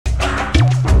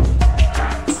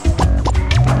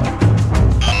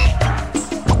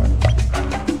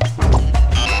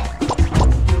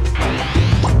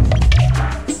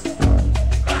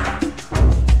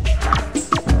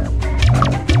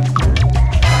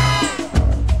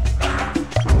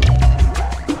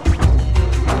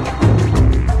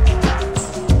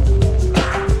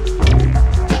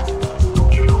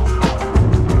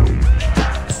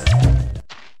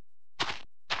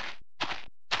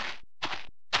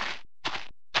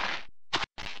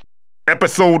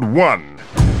Episode 1.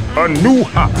 A New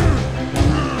Hop.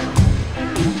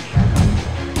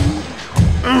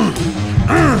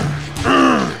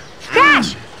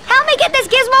 Crash! Help me get this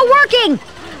gizmo working!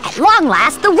 At long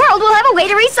last, the world will have a way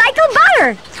to recycle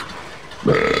butter!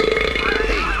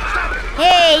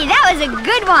 Hey, that was a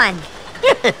good one!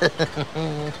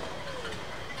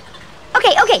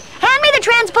 Okay, hand me the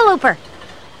transpalooper.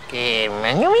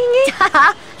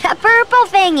 The purple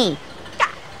thingy.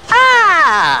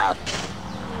 Oh!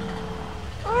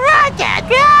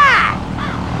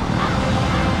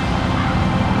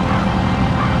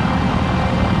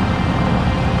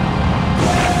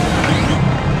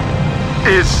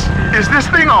 Is this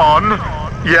thing on?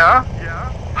 Yeah?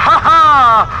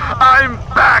 Ha-ha! I'm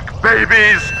back,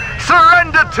 babies!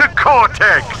 Surrender to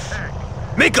Cortex!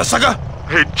 Mika, sucker!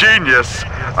 Hey, genius,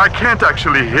 I can't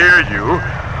actually hear you.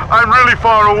 I'm really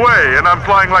far away, and I'm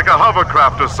flying like a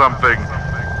hovercraft or something.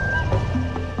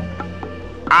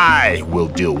 I will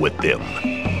deal with them.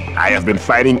 I have been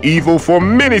fighting evil for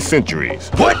many centuries.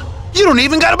 What? You don't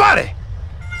even got a body!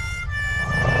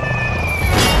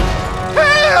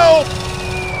 Help!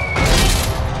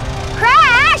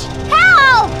 Crash!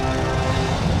 Help!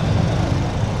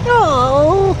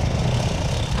 Oh!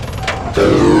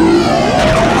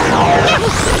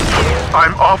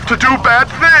 I'm off to do bad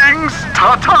things!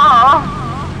 Ta-ta!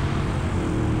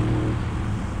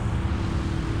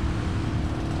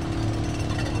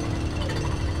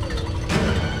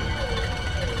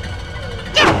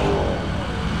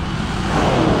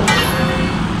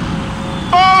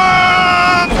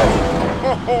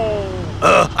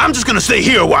 I'm just gonna stay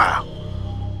here a while.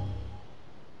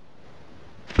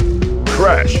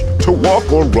 Crash. To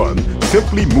walk or run,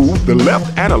 simply move the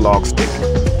left analog stick.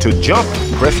 To jump,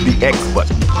 press the X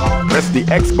button. Press the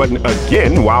X button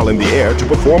again while in the air to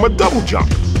perform a double jump.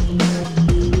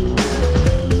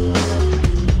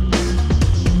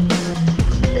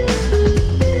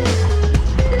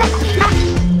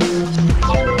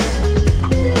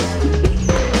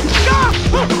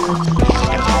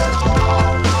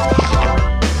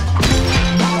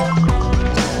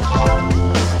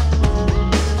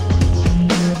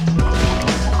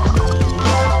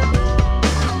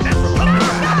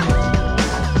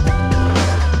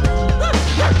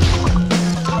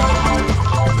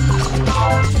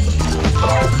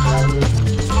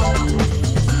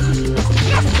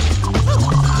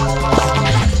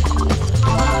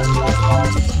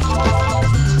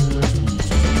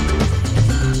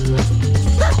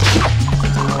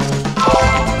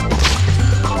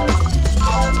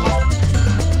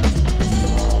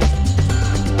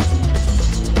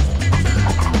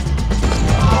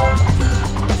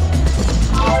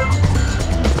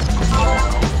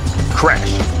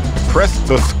 Crash. Press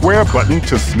the square button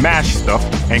to smash stuff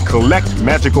and collect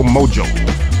magical mojo.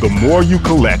 The more you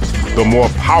collect, the more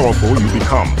powerful you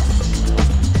become.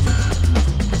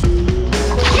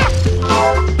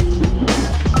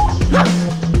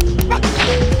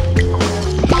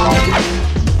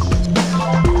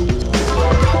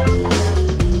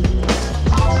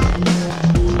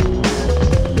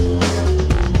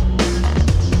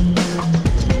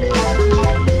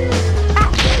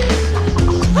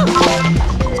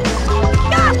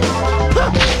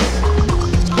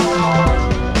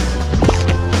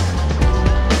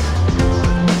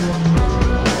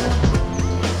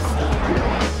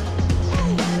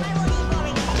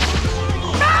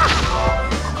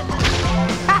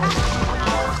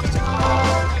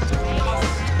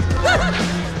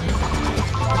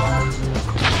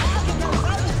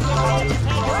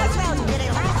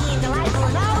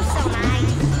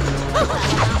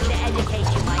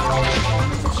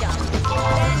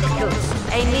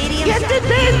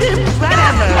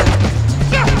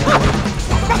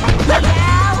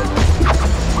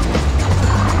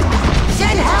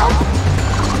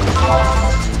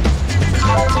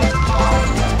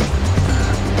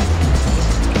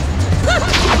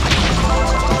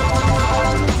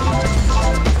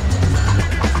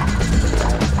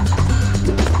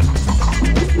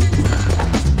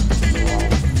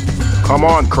 Come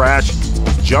on, Crash.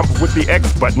 Jump with the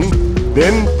X button,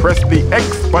 then press the X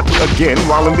button again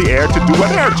while in the air to do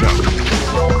an air jump.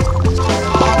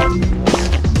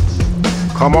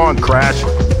 Come on, Crash.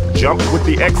 Jump with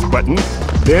the X button,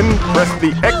 then press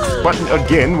the X button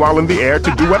again while in the air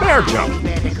to do an air jump.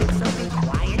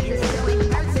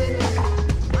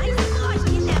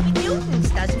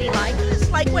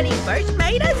 Like when he first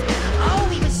made us? Oh,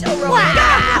 he was so romantic.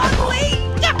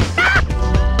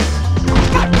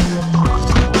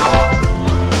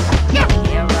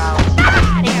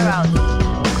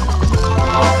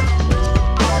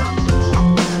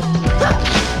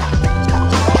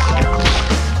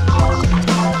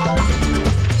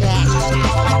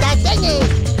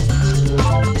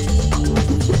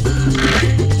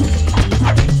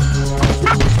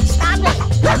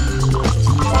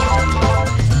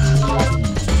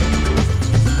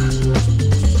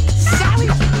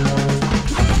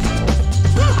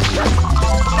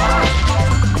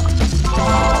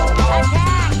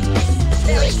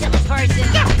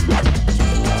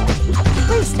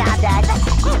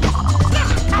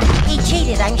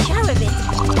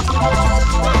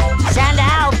 Send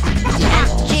out. And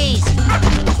cheese.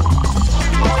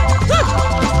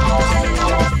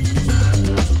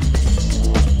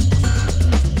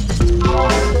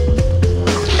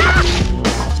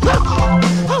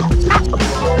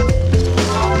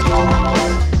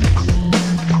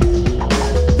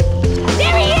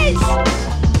 There he is!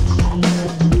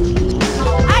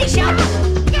 I shot.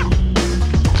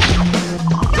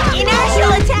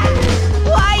 Inertial attack.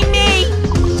 Why me?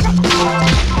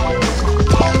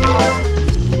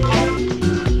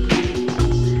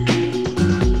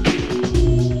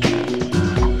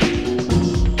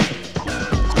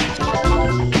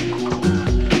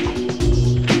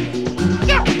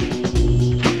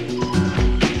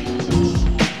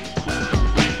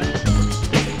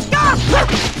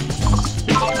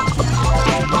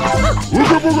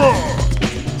 Booga booga!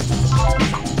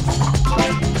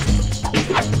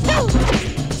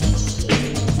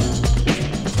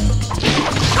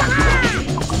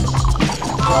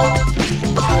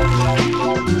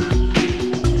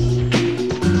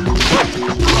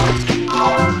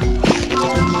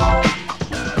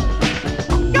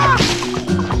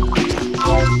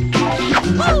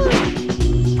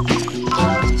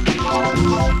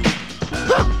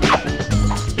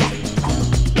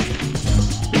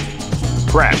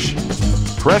 Crash.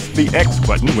 Press the X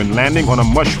button when landing on a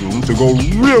mushroom to go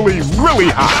really, really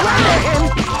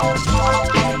high.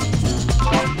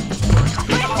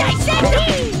 I said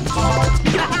me!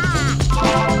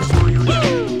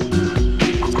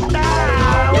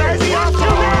 Where's the off to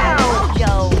now?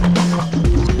 Joe.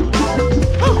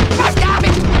 Stop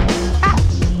it!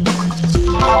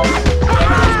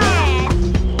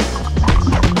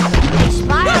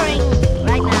 Expiring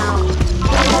right now.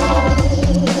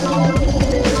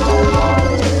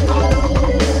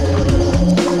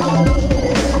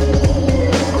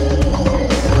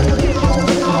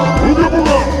 Booga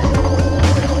booga!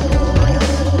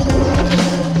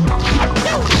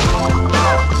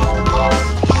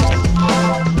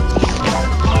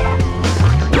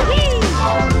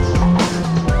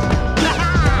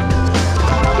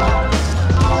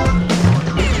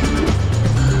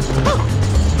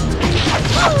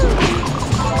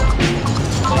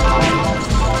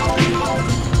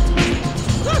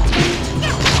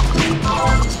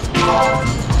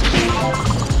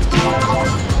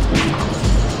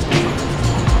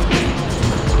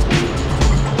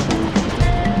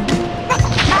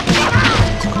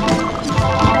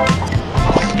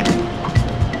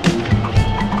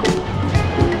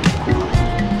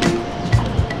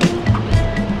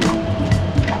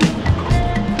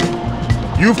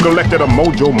 You've collected a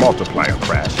mojo multiplier,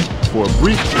 Crash. For a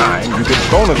brief time, you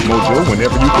get bonus mojo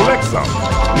whenever you collect some.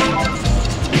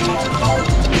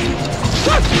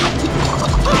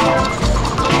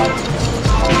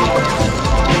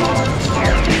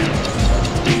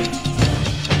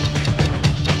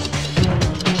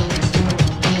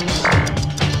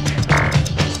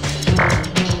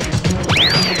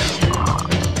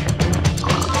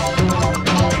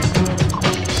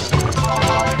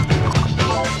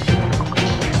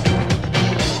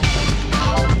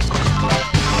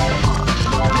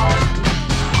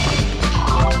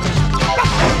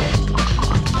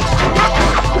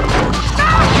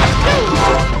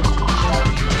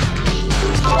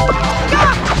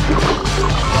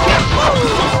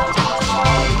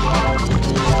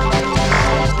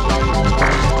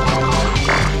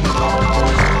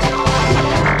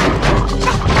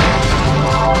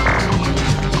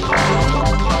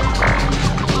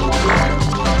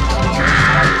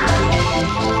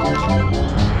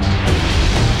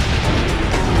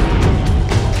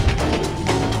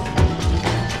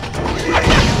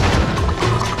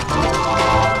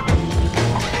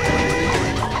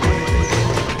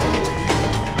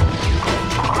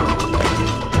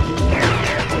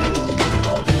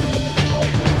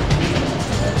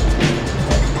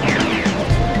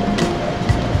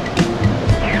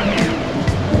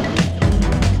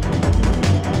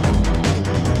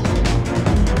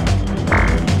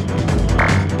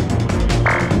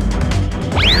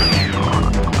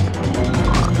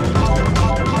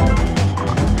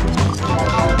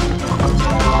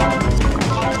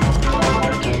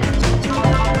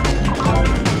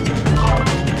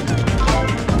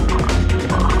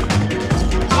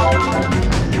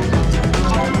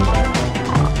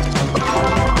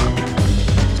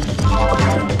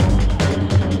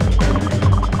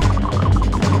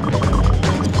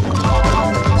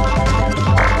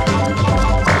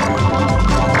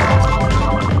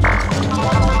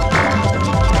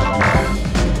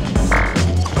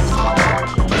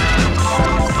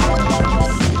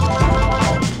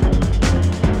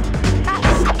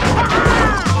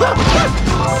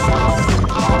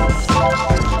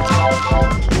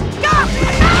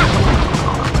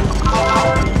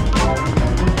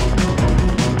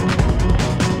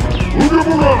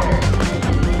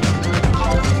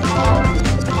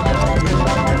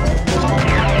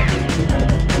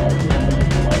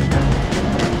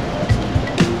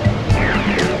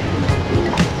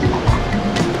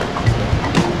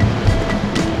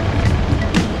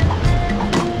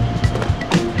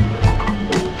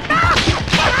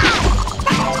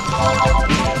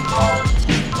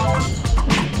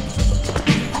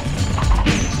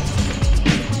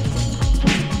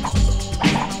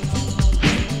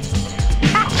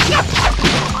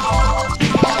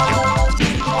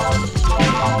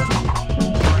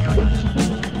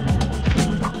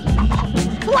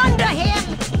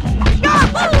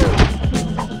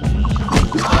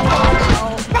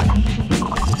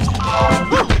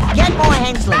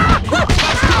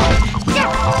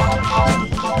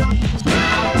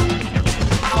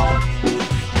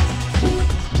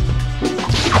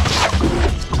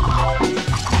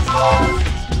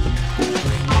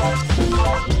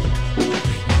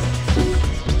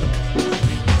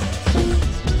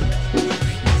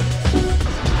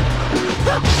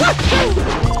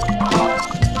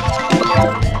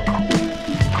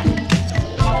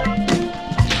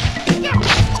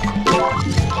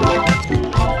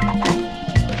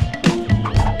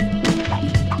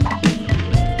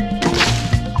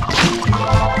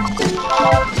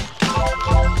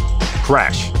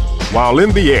 Crash. While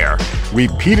in the air,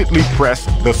 repeatedly press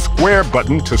the square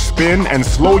button to spin and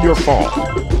slow your fall.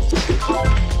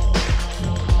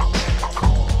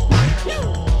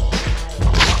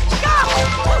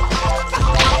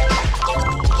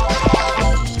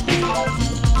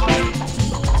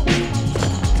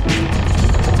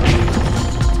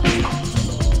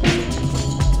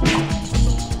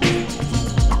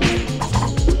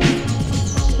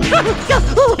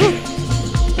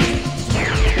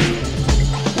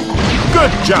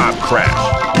 Good job,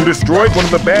 Crash. You destroyed one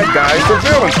of the bad guys'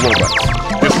 surveillance robots.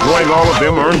 Destroying all of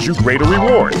them earns you greater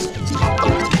rewards.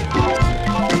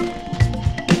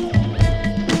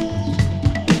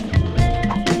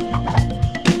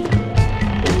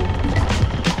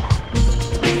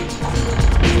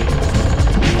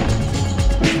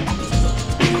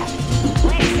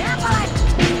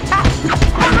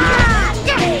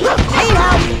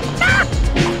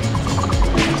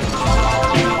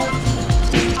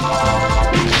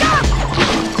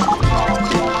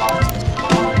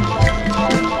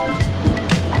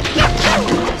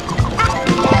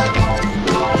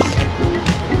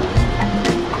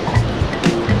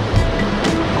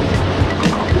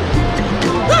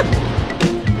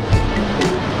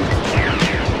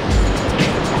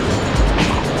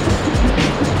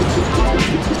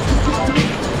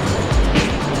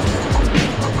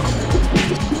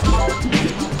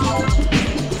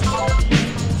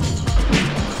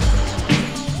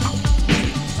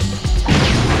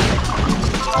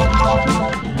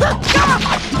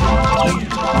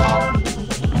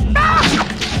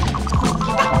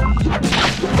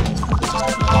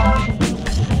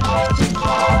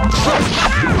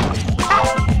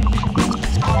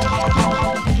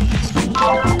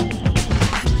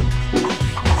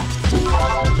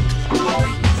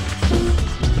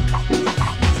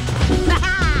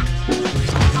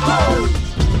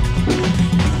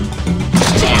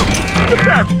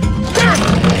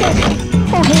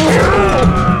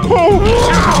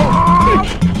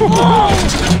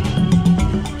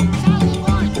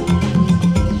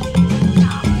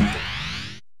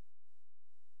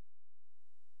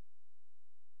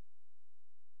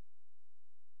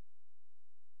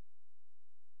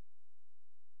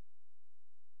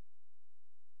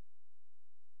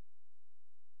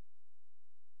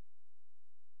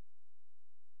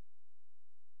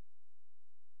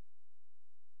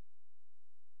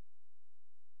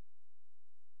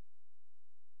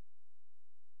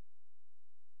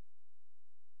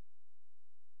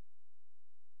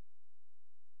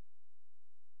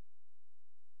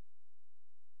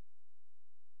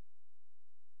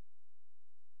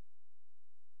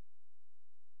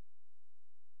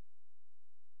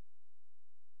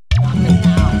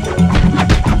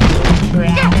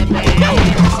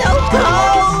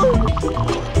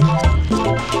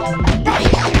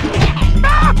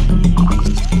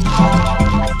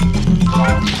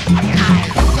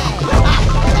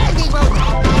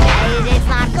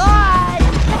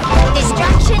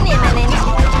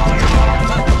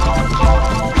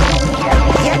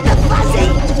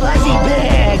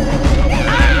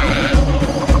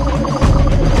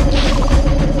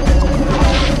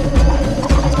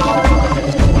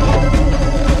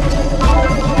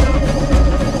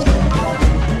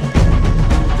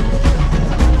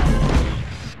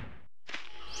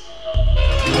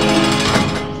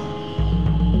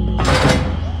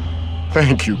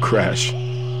 Thank you, Crash.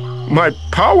 My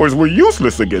powers were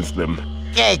useless against them.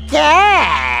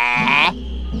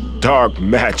 Dark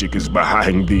magic is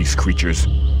behind these creatures.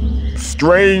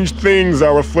 Strange things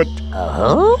are afoot.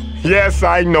 Oh? Yes,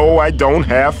 I know I don't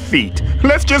have feet.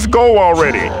 Let's just go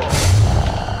already.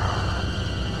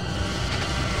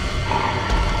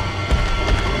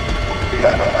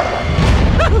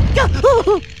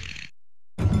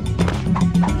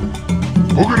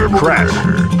 Crash,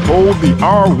 hold the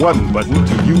R1 button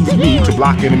to use me to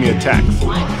block enemy attacks.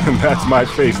 That's my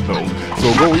face, though,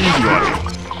 so go easy on it.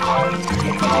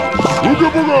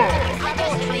 Ooga booga!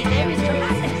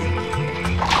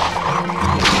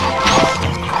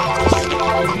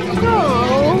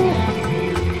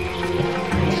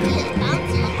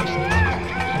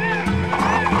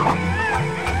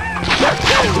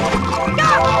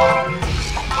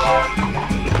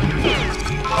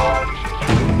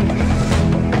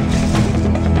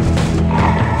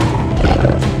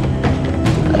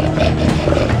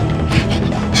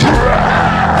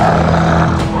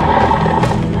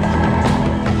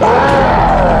 Ah!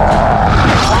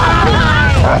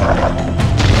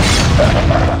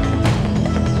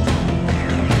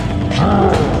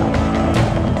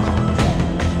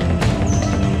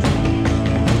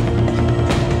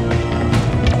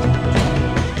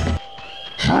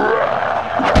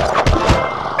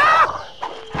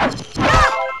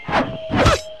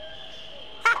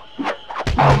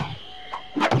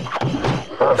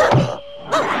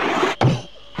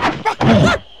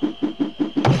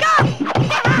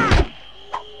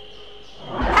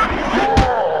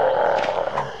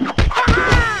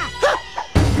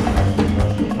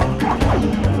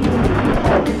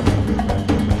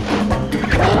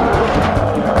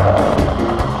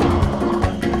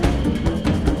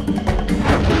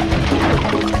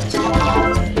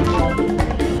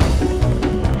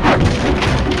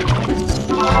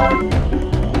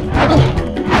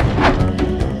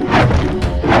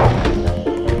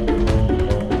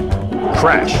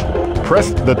 Crash.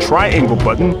 Press the triangle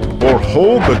button or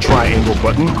hold the triangle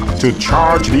button to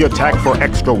charge the attack for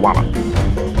extra wallop.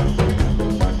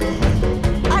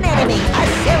 An enemy, a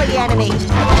silly enemy.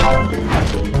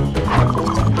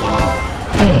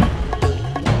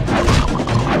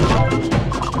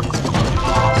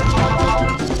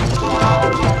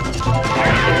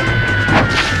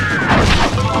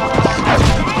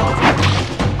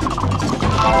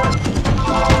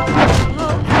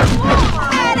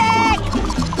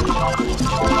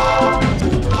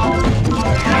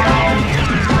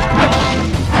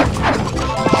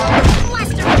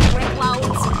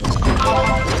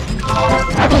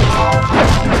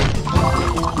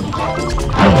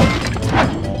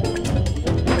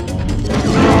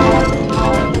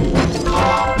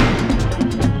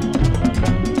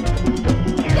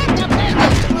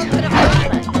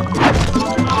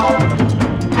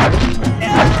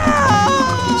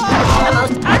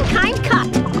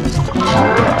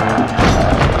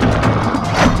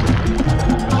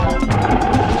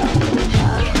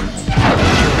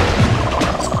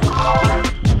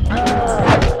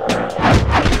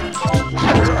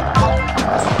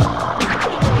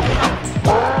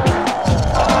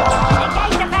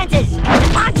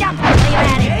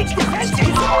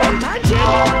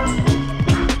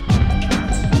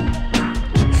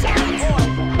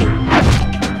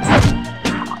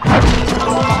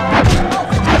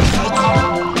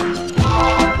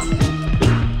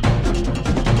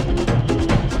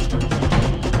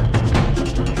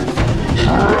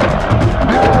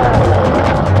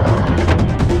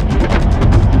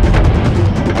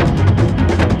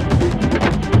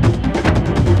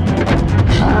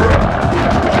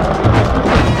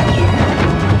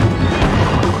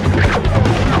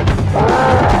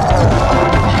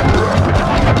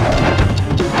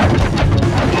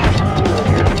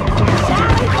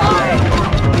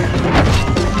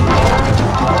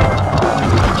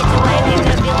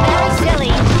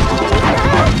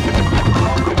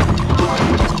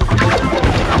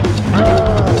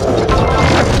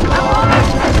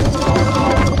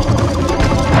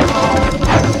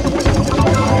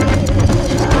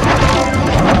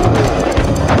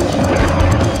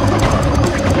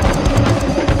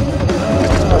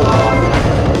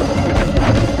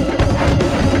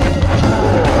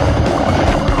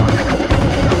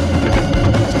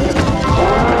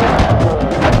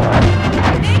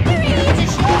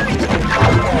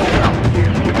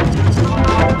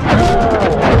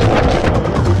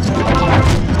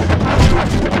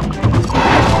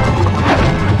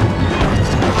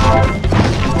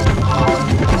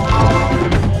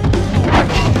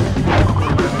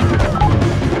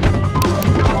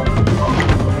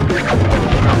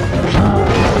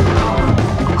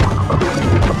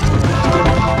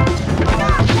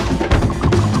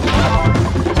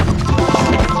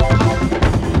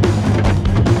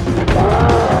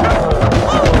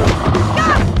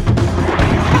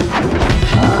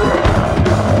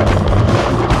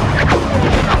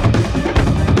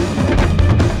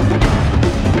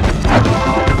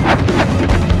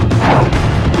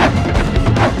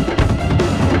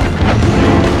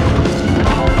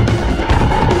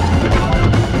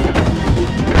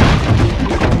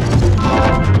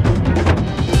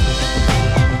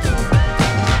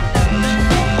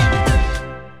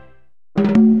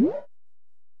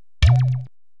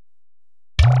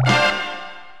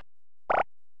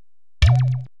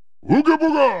 Ooga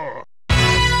booga!